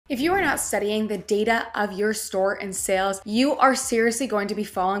If you are not studying the data of your store and sales, you are seriously going to be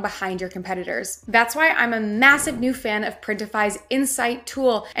falling behind your competitors. That's why I'm a massive new fan of Printify's Insight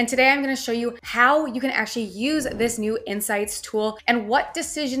tool. And today I'm going to show you how you can actually use this new Insights tool and what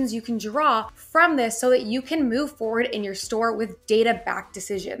decisions you can draw from this so that you can move forward in your store with data-backed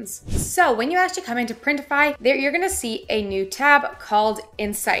decisions. So when you actually come into Printify, there you're going to see a new tab called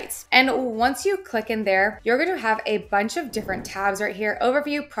Insights. And once you click in there, you're going to have a bunch of different tabs right here: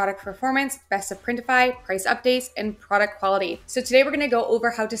 overview, product performance, best of Printify, price updates, and product quality. So today we're going to go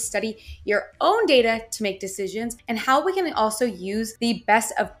over how to study your own data to make decisions and how we can also use the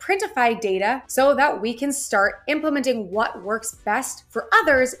best of Printify data so that we can start implementing what works best for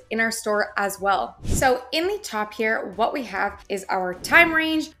others in our store as well. So in the top here, what we have is our time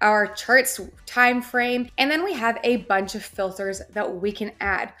range, our charts time frame, and then we have a bunch of filters that we can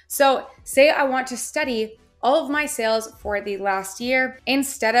add. So say I want to study all of my sales for the last year.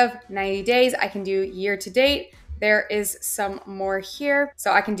 Instead of 90 days, I can do year to date. There is some more here.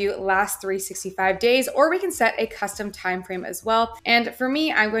 So I can do last 365 days, or we can set a custom time frame as well. And for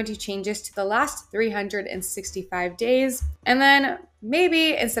me, I'm going to change this to the last 365 days. And then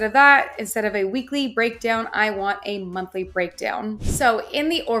maybe instead of that, instead of a weekly breakdown, I want a monthly breakdown. So in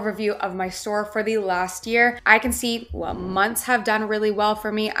the overview of my store for the last year, I can see what months have done really well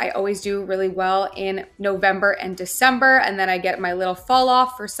for me. I always do really well in November and December, and then I get my little fall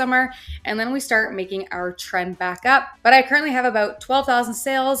off for summer, and then we start making our trend back up. But I currently have about 12,000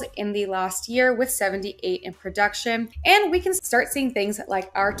 sales in the last year with 78 in production, and we can start seeing things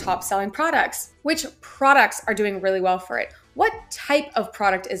like our top selling products. Which products are doing really well for it? What type of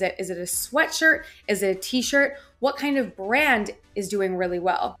product is it? Is it a sweatshirt? Is it a t-shirt? What kind of brand is doing really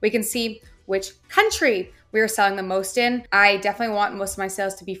well? We can see which country we are selling the most in. I definitely want most of my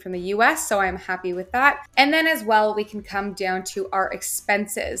sales to be from the US, so I'm happy with that. And then as well, we can come down to our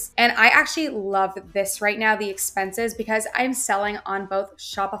expenses. And I actually love this right now, the expenses, because I'm selling on both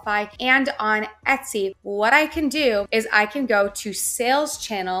Shopify and on Etsy. What I can do is I can go to sales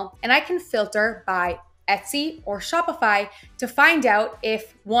channel and I can filter by Etsy or Shopify to find out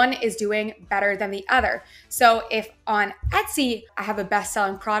if one is doing better than the other. So if on Etsy, I have a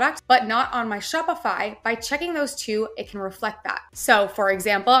best-selling product, but not on my Shopify, by checking those two, it can reflect that. So for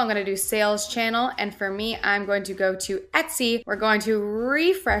example, I'm gonna do sales channel, and for me, I'm going to go to Etsy. We're going to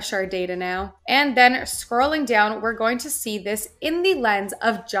refresh our data now, and then scrolling down, we're going to see this in the lens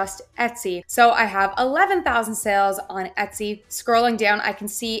of just Etsy. So I have 11,000 sales on Etsy. Scrolling down, I can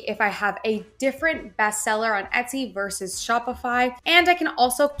see if I have a different bestseller on Etsy versus Shopify, and I can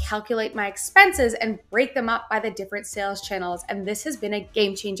also calculate my expenses and break them up by the different sales channels. And this has been a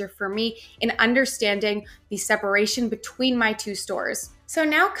game changer for me in understanding the separation between my two stores. So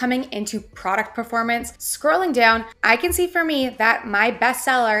now coming into product performance, scrolling down, I can see for me that my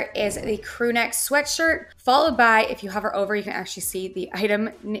bestseller is the crew neck sweatshirt, followed by, if you hover over, you can actually see the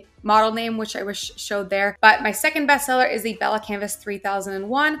item model name, which I wish showed there. But my second bestseller is the Bella Canvas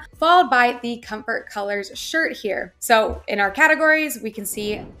 3001, followed by the Comfort Colors shirt here. So in our categories, we can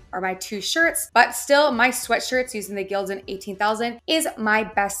see are my two shirts, but still my sweatshirts using the Gildan 18,000 is my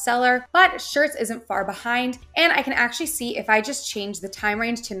bestseller, but shirts isn't far behind. And I can actually see if I just change the time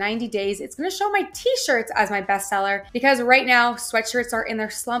range to 90 days, it's gonna show my t-shirts as my bestseller, because right now sweatshirts are in their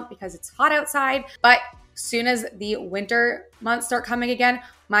slump because it's hot outside, but soon as the winter months start coming again,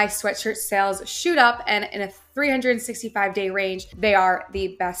 my sweatshirt sales shoot up, and in a 365-day range, they are the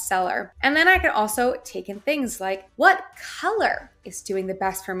best seller. And then I can also take in things like what color is doing the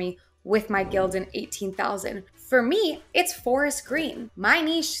best for me with my Gildan 18,000. For me, it's forest green. My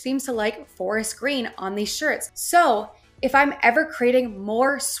niche seems to like forest green on these shirts. So if I'm ever creating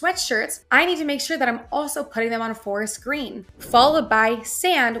more sweatshirts, I need to make sure that I'm also putting them on forest green, followed by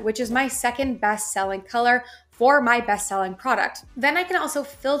sand, which is my second best selling color for my best-selling product. Then I can also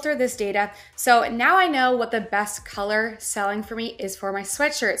filter this data. So now I know what the best color selling for me is for my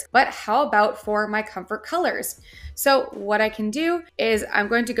sweatshirts, but how about for my comfort colors? So what I can do is I'm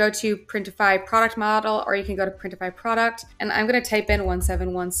going to go to Printify product model, or you can go to Printify product, and I'm going to type in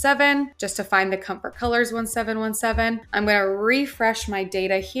 1717 just to find the comfort colors 1717. I'm going to refresh my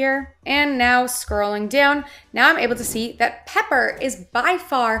data here. And now scrolling down, now I'm able to see that pepper is by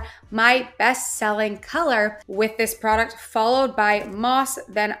far my best selling color with this product, followed by moss,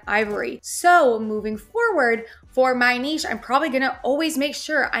 then ivory. So moving forward for my niche, I'm probably going to always make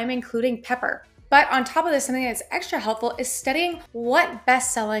sure I'm including pepper. But on top of this, something that's extra helpful is studying what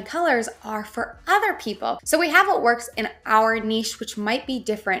best-selling colors are for other people. So we have what works in our niche, which might be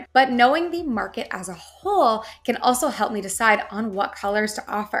different, but knowing the market as a whole can also help me decide on what colors to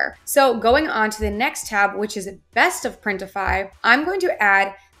offer. So going on to the next tab, which is Best of Printify, I'm going to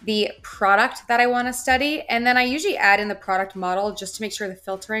add the product that I want to study. And then I usually add in the product model just to make sure the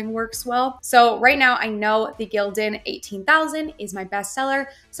filtering works well. So right now I know the Gildan 18,000 is my bestseller.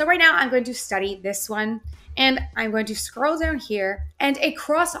 So right now I'm going to study this one. And I'm going to scroll down here, and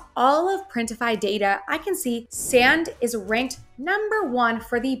across all of Printify data, I can see sand is ranked #1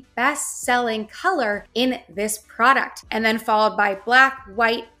 for the best-selling color in this product, and then followed by black,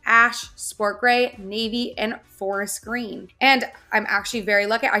 white, ash, sport gray, navy, and forest green. And I'm actually very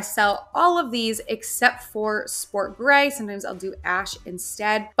lucky. I sell all of these except for sport gray. Sometimes I'll do ash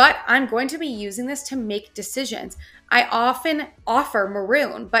instead, but I'm going to be using this to make decisions. I often offer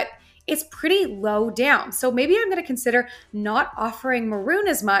maroon, but it's pretty low down. So maybe I'm gonna consider not offering maroon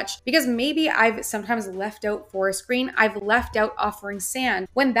as much because maybe I've sometimes left out forest green. I've left out offering sand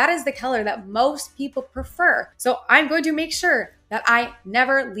when that is the color that most people prefer. So I'm going to make sure that I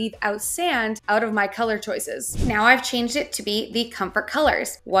never leave out sand out of my color choices. Now I've changed it to be the comfort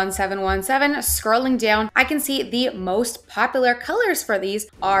colors. 1717, scrolling down, I can see the most popular colors for these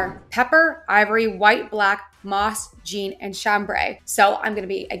are pepper, ivory, white, black, moss, jean, and chambray. So I'm gonna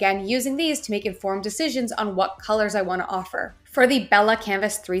be, again, using these to make informed decisions on what colors I wanna offer. For the Bella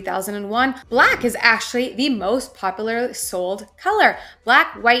Canvas 3001, black is actually the most popularly sold color.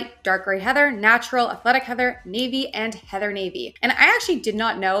 Black, white, dark gray heather, natural, athletic heather, navy, and heather navy. And I actually did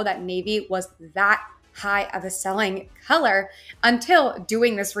not know that navy was that high of a selling color until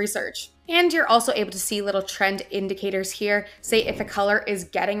doing this research. And you're also able to see little trend indicators here, say if a color is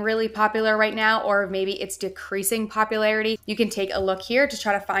getting really popular right now, or maybe it's decreasing popularity. You can take a look here to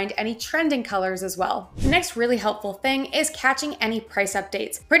try to find any trending colors as well. The next really helpful thing is catching any price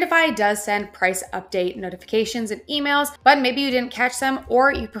updates. Printify does send price update notifications and emails, but maybe you didn't catch them,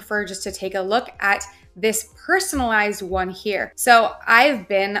 or you prefer just to take a look at this personalized one here. So I've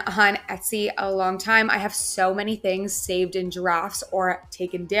been on Etsy a long time. I have so many things saved in drafts or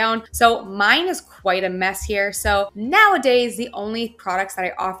taken down. So mine is quite a mess here. So nowadays, the only products that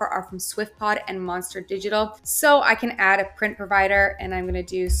I offer are from SwiftPod and Monster Digital. So I can add a print provider, and I'm gonna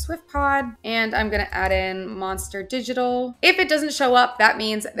do SwiftPod, and I'm gonna add in Monster Digital. If it doesn't show up, that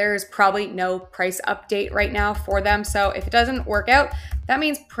means there's probably no price update right now for them. So if it doesn't work out, that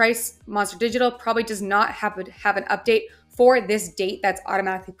means Monster Digital probably does not have an update for this date that's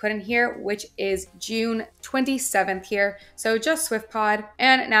automatically put in here, which is June 27th here. So just SwiftPod.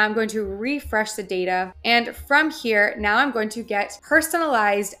 And now I'm going to refresh the data. And from here, now I'm going to get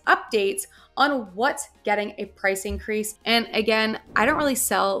personalized updates on what's getting a price increase. And again, I don't really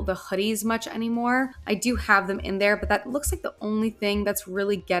sell the hoodies much anymore. I do have them in there, but that looks like the only thing that's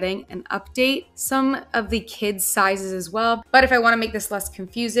really getting an update. Some of the kids' sizes as well. But if I want to make this less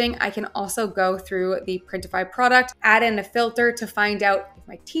confusing, I can also go through the Printify product, add in a filter to find out if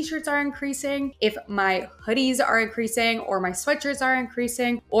my t-shirts are increasing, if my hoodies are increasing, or my sweatshirts are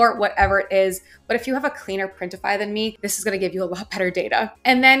increasing, or whatever it is. But if you have a cleaner Printify than me, this is going to give you a lot better data.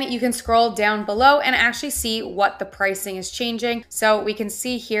 And then you can scroll down below and actually see what the pricing is changing. So we can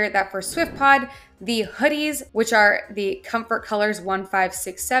see here that for SwiftPod, the hoodies, which are the comfort colors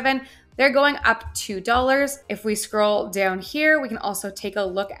 1567, they're going up $2. If we scroll down here, we can also take a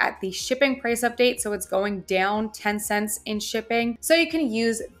look at the shipping price update. So it's going down 10 cents in shipping. So you can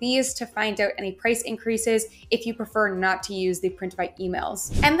use these to find out any price increases if you prefer not to use the Printify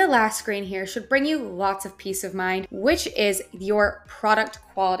emails. And the last screen here should bring you lots of peace of mind, which is your product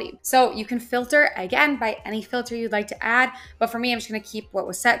quality. So you can filter again by any filter you'd like to add, but for me, I'm just gonna keep what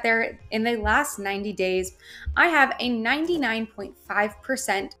was set there. In the last 90 days, I have a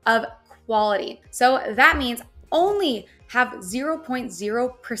 99.5% of quality. So that means only have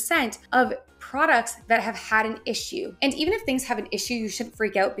 0.0% of products that have had an issue. And even if things have an issue, you shouldn't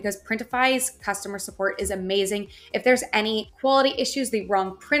freak out because Printify's customer support is amazing. If there's any quality issues, the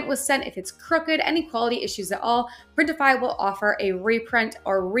wrong print was sent, if it's crooked, any quality issues at all, Printify will offer a reprint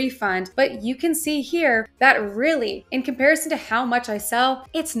or refund. But you can see here that really, in comparison to how much I sell,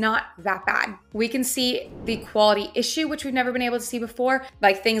 it's not that bad. We can see the quality issue, which we've never been able to see before,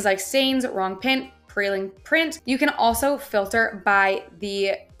 like things like stains, wrong print, print. You can also filter by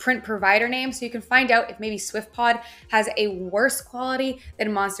the print provider name, so you can find out if maybe SwiftPod has a worse quality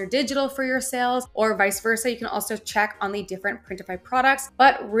than Monster Digital for your sales, or vice versa. You can also check on the different Printify products.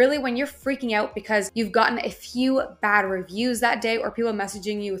 But really, when you're freaking out because you've gotten a few bad reviews that day or people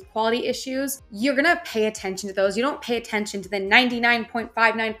messaging you with quality issues, you're gonna pay attention to those. You don't pay attention to the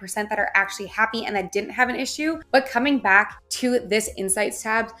 99.59% that are actually happy and that didn't have an issue. But coming back to this Insights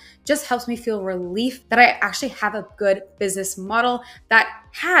tab just helps me feel relieved belief that I actually have a good business model that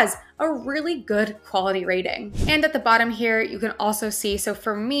has a really good quality rating. And at the bottom here, you can also see, so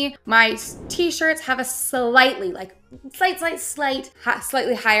for me, my t-shirts have a slightly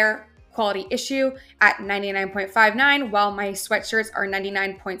higher quality issue at 99.59, while my sweatshirts are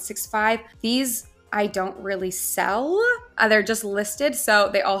 99.65. These I don't really sell. They're just listed, so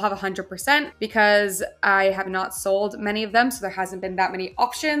they all have 100% because I have not sold many of them, so there hasn't been that many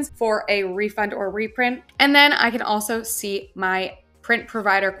options for a refund or reprint. And then I can also see my print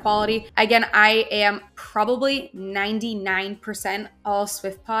provider quality. Again, I am probably 99% all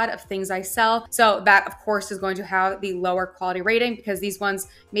SwiftPod of things I sell. So that of course is going to have the lower quality rating because these ones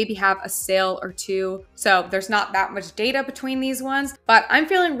maybe have a sale or two. So there's not that much data between these ones, but I'm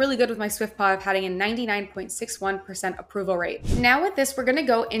feeling really good with my SwiftPod of having a 99.61% approval rate. Now with this, we're gonna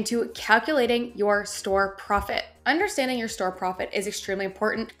go into calculating your store profit. Understanding your store profit is extremely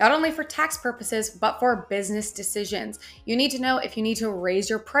important, not only for tax purposes, but for business decisions. You need to know if you need to raise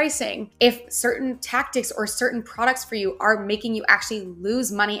your pricing, if certain tactics or certain products for you are making you actually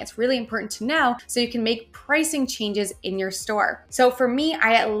lose money. It's really important to know so you can make pricing changes in your store. So for me,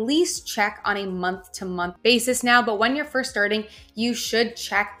 I at least check on a month-to-month basis now, but when you're first starting, you should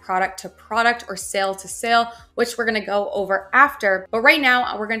check product to product or sale to sale, which we're gonna go over after. But right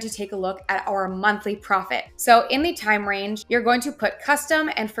now, we're going to take a look at our monthly profit. So in the time range, you're going to put custom,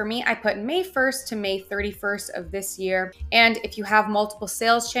 and for me, I put May 1st to May 31st of this year. And if you have multiple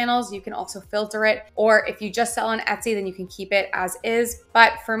sales channels, you can also filter it. Or if you just sell on Etsy, then you can keep it as is.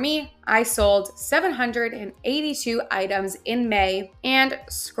 But for me, I sold 782 items in May, and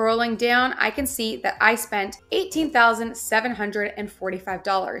scrolling down, I can see that I spent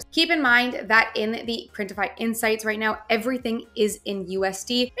 $18,745. Keep in mind that in the Printify Insights right now, everything is in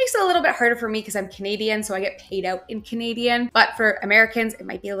USD. Makes it a little bit harder for me because I'm Canadian, so I get paid out in Canadian. But for Americans, it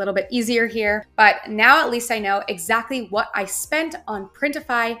might be a little bit easier here. But now at least I know exactly what I spent on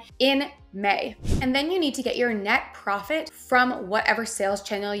Printify in May. And then you need to get your net profit from whatever sales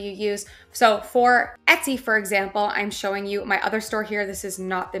channel you use. So for Etsy, for example, I'm showing you my other store here. This is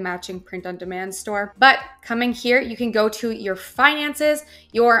not the matching print on demand store, but coming here, you can go to your finances,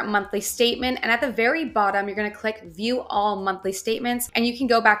 your monthly statement, and at the very bottom, you're gonna click view all monthly statements, and you can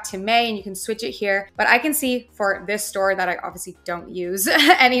go back to May and you can switch it here. But I can see for this store that I obviously don't use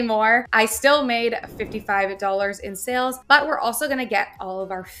anymore, I still made $55 in sales, but we're also gonna get all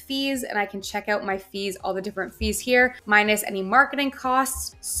of our fees, and I can check out my fees, all the different fees here, minus any marketing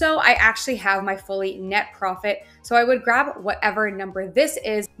costs. So I actually have my fully net profit. So I would grab whatever number this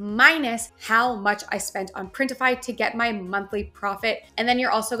is minus how much I spent on Printify to get my monthly profit. And then you're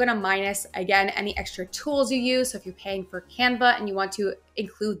also gonna minus, again, any extra tools you use. So if you're paying for Canva and you want to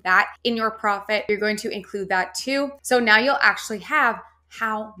include that in your profit, you're going to include that too. So now you'll actually have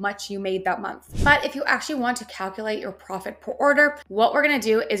how much you made that month. But if you actually want to calculate your profit per order, what we're gonna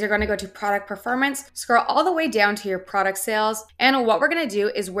do is you're gonna go to product performance, scroll all the way down to your product sales. And what we're gonna do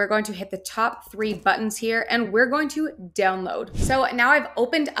is we're going to hit the top 3 buttons here and we're going to download. So now I've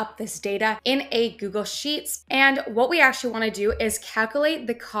opened up this data in a Google Sheets. And what we actually wanna do is calculate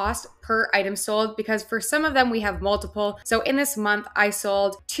the cost per item sold, because for some of them we have multiple. So in this month, I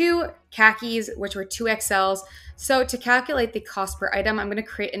sold 2 khakis, which were 2XLs. So to calculate the cost per item, I'm gonna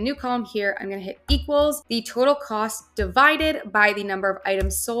create a new column here. I'm gonna hit equals the total cost divided by the number of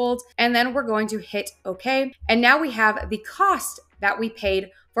items sold. And then we're going to hit OK. And now we have the cost that we paid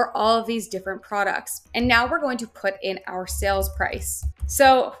for all of these different products. And now we're going to put in our sales price.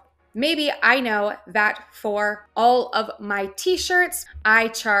 So maybe I know that for all of my t-shirts, I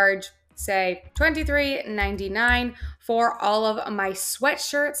charge say $23.99. For all of my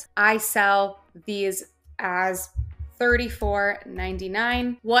sweatshirts, I sell these as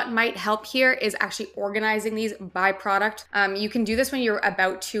 $34.99. What might help here is actually organizing these by product. You can do this when you're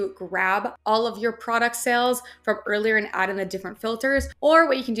about to grab all of your product sales from earlier and add in the different filters. Or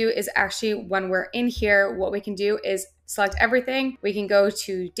what you can do is actually when we're in here, what we can do is select everything. We can go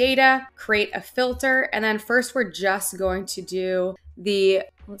to data, create a filter, and then first we're just going to do the,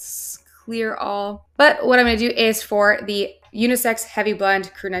 let's clear all. But what I'm gonna do is for the unisex heavy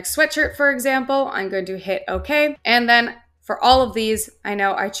blend crew neck sweatshirt, for example, I'm going to hit OK. And then for all of these, I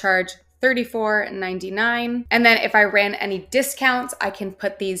know I charge $34.99. And then if I ran any discounts, I can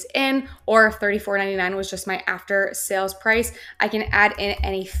put these in, or if $34.99 was just my after sales price, I can add in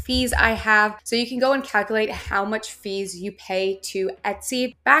any fees I have. So you can go and calculate how much fees you pay to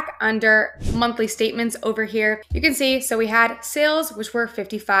Etsy. Back under monthly statements over here, you can see, so we had sales, which were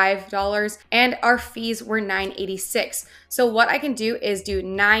 $55, and our fees were $9.86. So what I can do is do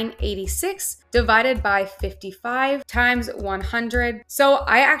 986 divided by 55 times 100. So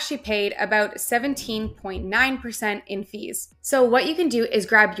I actually paid about 17.9% in fees. So what you can do is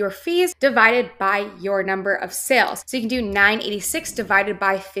grab your fees divided by your number of sales. So you can do 986 divided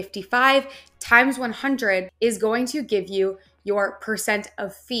by 55 times 100 is going to give you your percent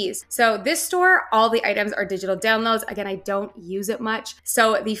of fees. So this store, all the items are digital downloads. Again, I don't use it much.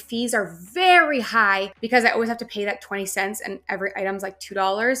 So the fees are very high because I always have to pay that 20 cents and every item's like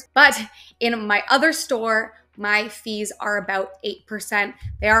 $2. But in my other store, my fees are about 8%.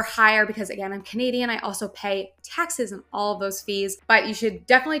 They are higher because, again, I'm Canadian. I also pay taxes on all of those fees, but you should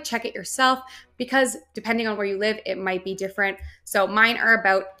definitely check it yourself because depending on where you live, it might be different. So mine are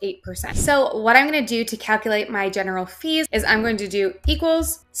about 8%. So what I'm going to do to calculate my general fees is I'm going to do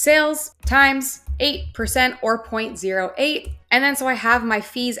equals sales times 8% or 0.08. And then so I have my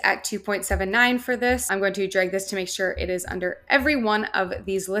fees at 2.79 for this. I'm going to drag this to make sure it is under every one of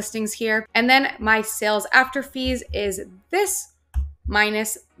these listings here. And then my sales after fees is this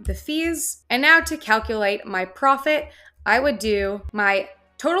minus the fees. And now to calculate my profit, I would do my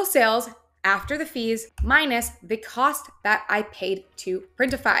total sales after the fees minus the cost that I paid to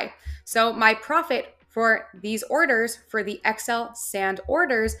Printify. So my profit for these orders, for the XL sand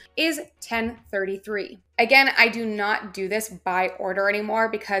orders, is $10.33. Again, I do not do this by order anymore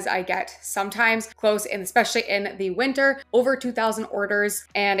because I get sometimes close, and especially in the winter, over 2,000 orders,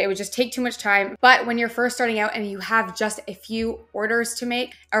 and it would just take too much time. But when you're first starting out and you have just a few orders to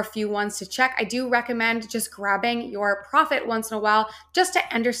make or a few ones to check, I do recommend just grabbing your profit once in a while just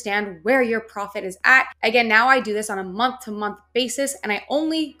to understand where your profit is at. Again, now I do this on a month-to-month basis, and I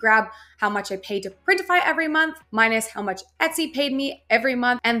only grab how much I pay to Printify every month minus how much Etsy paid me every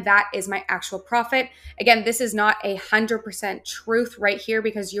month, and that is my actual profit. Again, this is not 100% truth right here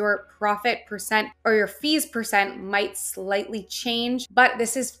because your profit percent or your fees percent might slightly change, but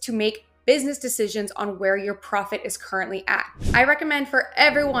this is to make business decisions on where your profit is currently at. I recommend for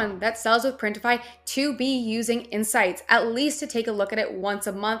everyone that sells with Printify to be using Insights, at least to take a look at it once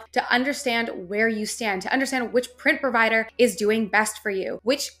a month to understand where you stand, to understand which print provider is doing best for you,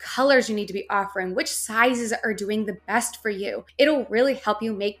 which colors you need to be offering, which sizes are doing the best for you. It'll really help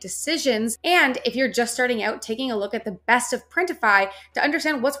you make decisions. And if you're just starting out, taking a look at the best of Printify to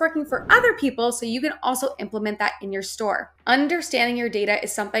understand what's working for other people so you can also implement that in your store. Understanding your data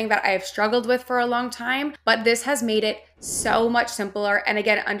is something that I have struggled with for a long time, but this has made it so much simpler. And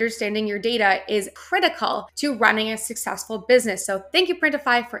again, understanding your data is critical to running a successful business. So thank you,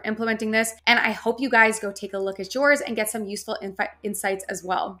 Printify, for implementing this. And I hope you guys go take a look at yours and get some useful insights as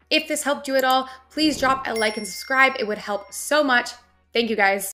well. If this helped you at all, please drop a like and subscribe. It would help so much. Thank you guys.